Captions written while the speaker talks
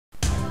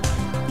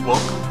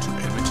Welcome to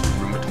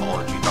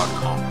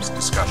EdmontonRheumatology.com's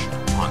discussion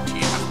on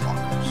TNF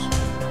blockers.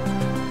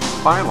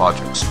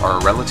 Biologics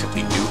are a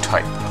relatively new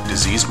type of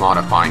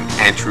disease-modifying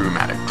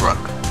antirheumatic drug,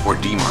 or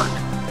DMARD.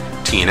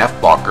 TNF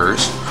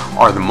blockers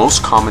are the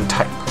most common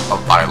type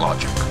of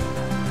biologic.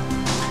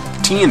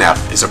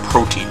 TNF is a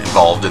protein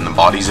involved in the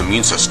body's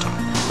immune system,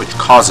 which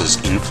causes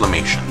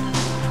inflammation.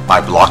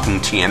 By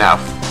blocking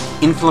TNF,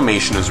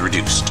 inflammation is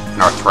reduced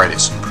and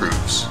arthritis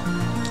improves.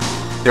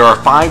 There are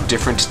 5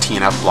 different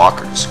TNF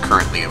blockers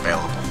currently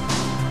available.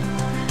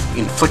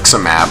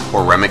 Infliximab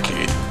or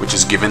Remicade, which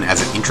is given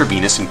as an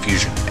intravenous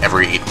infusion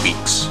every 8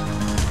 weeks.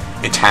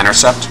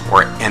 Etanercept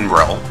or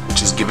Enbrel,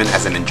 which is given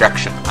as an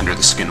injection under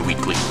the skin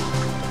weekly.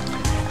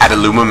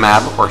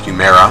 Adalimumab or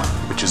Humira,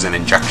 which is an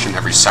injection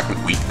every 2nd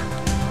week.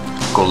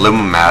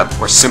 Golimumab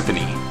or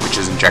Simponi, which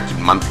is injected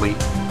monthly.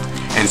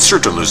 And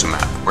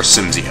certolizumab or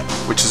Cimzia,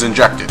 which is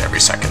injected every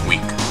 2nd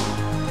week.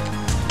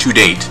 To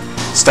date,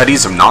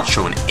 studies have not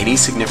shown any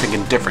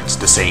significant difference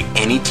to say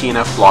any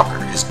TNF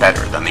blocker is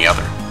better than the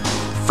other.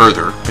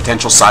 Further,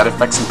 potential side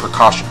effects and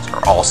precautions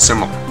are all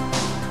similar.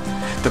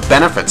 The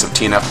benefits of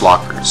TNF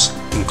blockers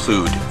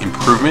include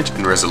improvement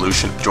in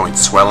resolution of joint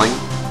swelling,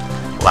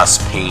 less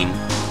pain,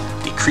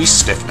 decreased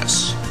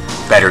stiffness,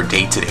 better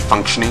day-to-day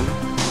functioning,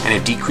 and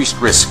a decreased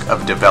risk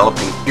of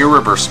developing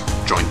irreversible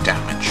joint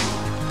damage.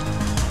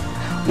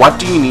 What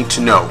do you need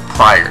to know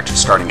prior to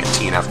starting a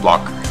TNF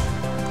blocker?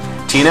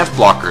 TNF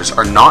blockers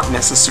are not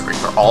necessary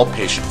for all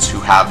patients who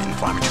have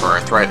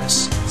inflammatory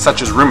arthritis,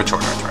 such as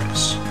rheumatoid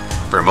arthritis.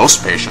 For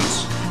most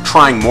patients,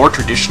 trying more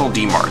traditional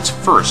DMARDs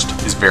first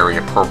is very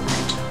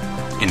appropriate.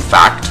 In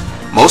fact,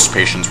 most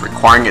patients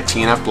requiring a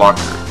TNF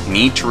blocker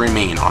need to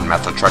remain on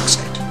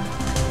methotrexate.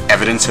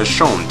 Evidence has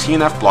shown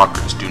TNF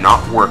blockers do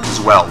not work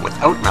as well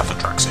without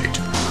methotrexate,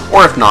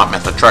 or if not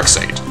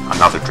methotrexate,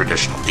 another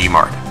traditional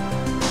DMARD.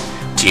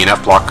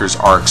 TNF blockers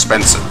are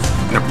expensive,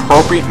 and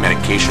appropriate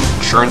medication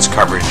insurance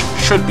coverage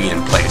should be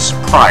in place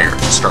prior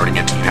to starting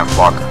a TNF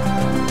blocker.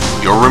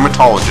 Your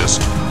rheumatologist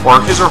or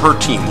his or her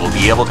team will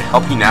be able to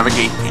help you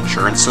navigate the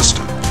insurance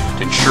system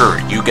to ensure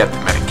you get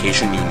the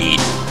medication you need.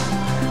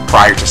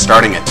 Prior to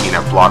starting a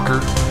TNF blocker,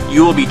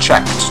 you will be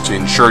checked to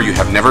ensure you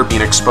have never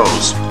been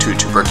exposed to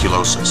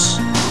tuberculosis.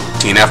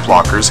 TNF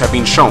blockers have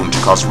been shown to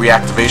cause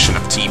reactivation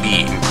of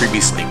TB in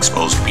previously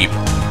exposed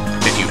people.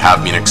 If you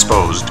have been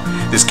exposed,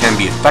 this can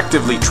be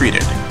effectively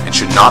treated and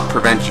should not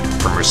prevent you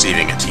from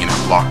receiving a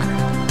TNF blocker.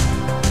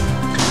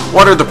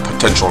 What are the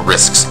potential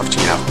risks of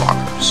TNF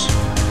blockers?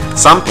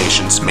 Some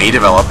patients may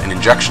develop an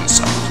injection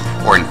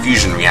site or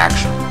infusion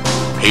reaction.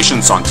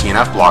 Patients on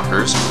TNF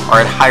blockers are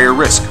at higher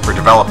risk for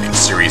developing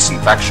serious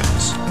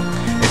infections.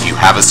 If you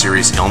have a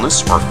serious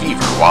illness or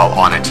fever while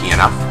on a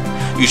TNF,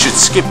 you should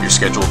skip your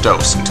scheduled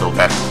dose until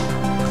better.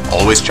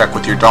 Always check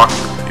with your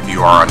doctor if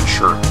you are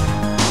unsure.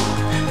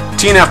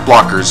 TNF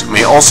blockers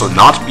may also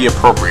not be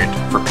appropriate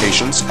for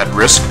patients at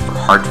risk for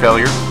heart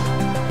failure,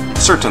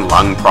 certain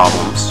lung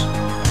problems,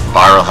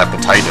 viral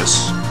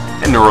hepatitis,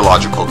 and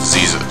neurological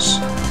diseases.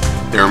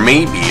 There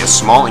may be a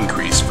small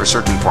increase for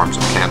certain forms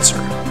of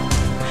cancer.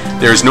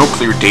 There is no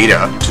clear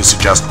data to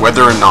suggest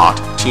whether or not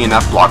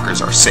TNF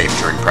blockers are safe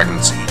during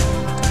pregnancy.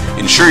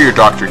 Ensure your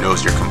doctor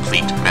knows your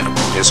complete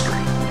medical history.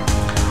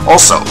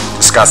 Also,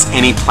 discuss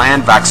any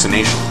planned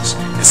vaccinations,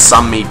 as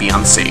some may be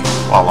unsafe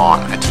while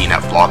on a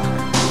TNF blocker.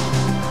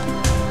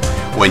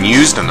 When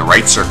used in the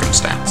right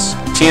circumstance,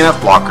 TNF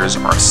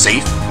blockers are a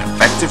safe and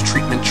effective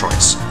treatment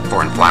choice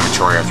for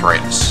inflammatory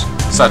arthritis,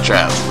 such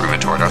as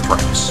rheumatoid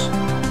arthritis.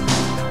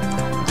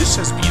 This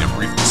has been a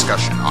brief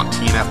discussion on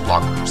TNF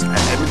blockers at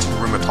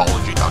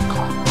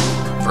EdmontonRheumatology.com.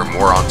 For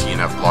more on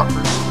TNF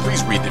blockers,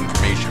 please read the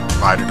information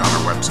provided on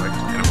our website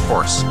and, of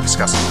course,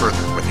 discuss it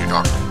further with your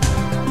doctor.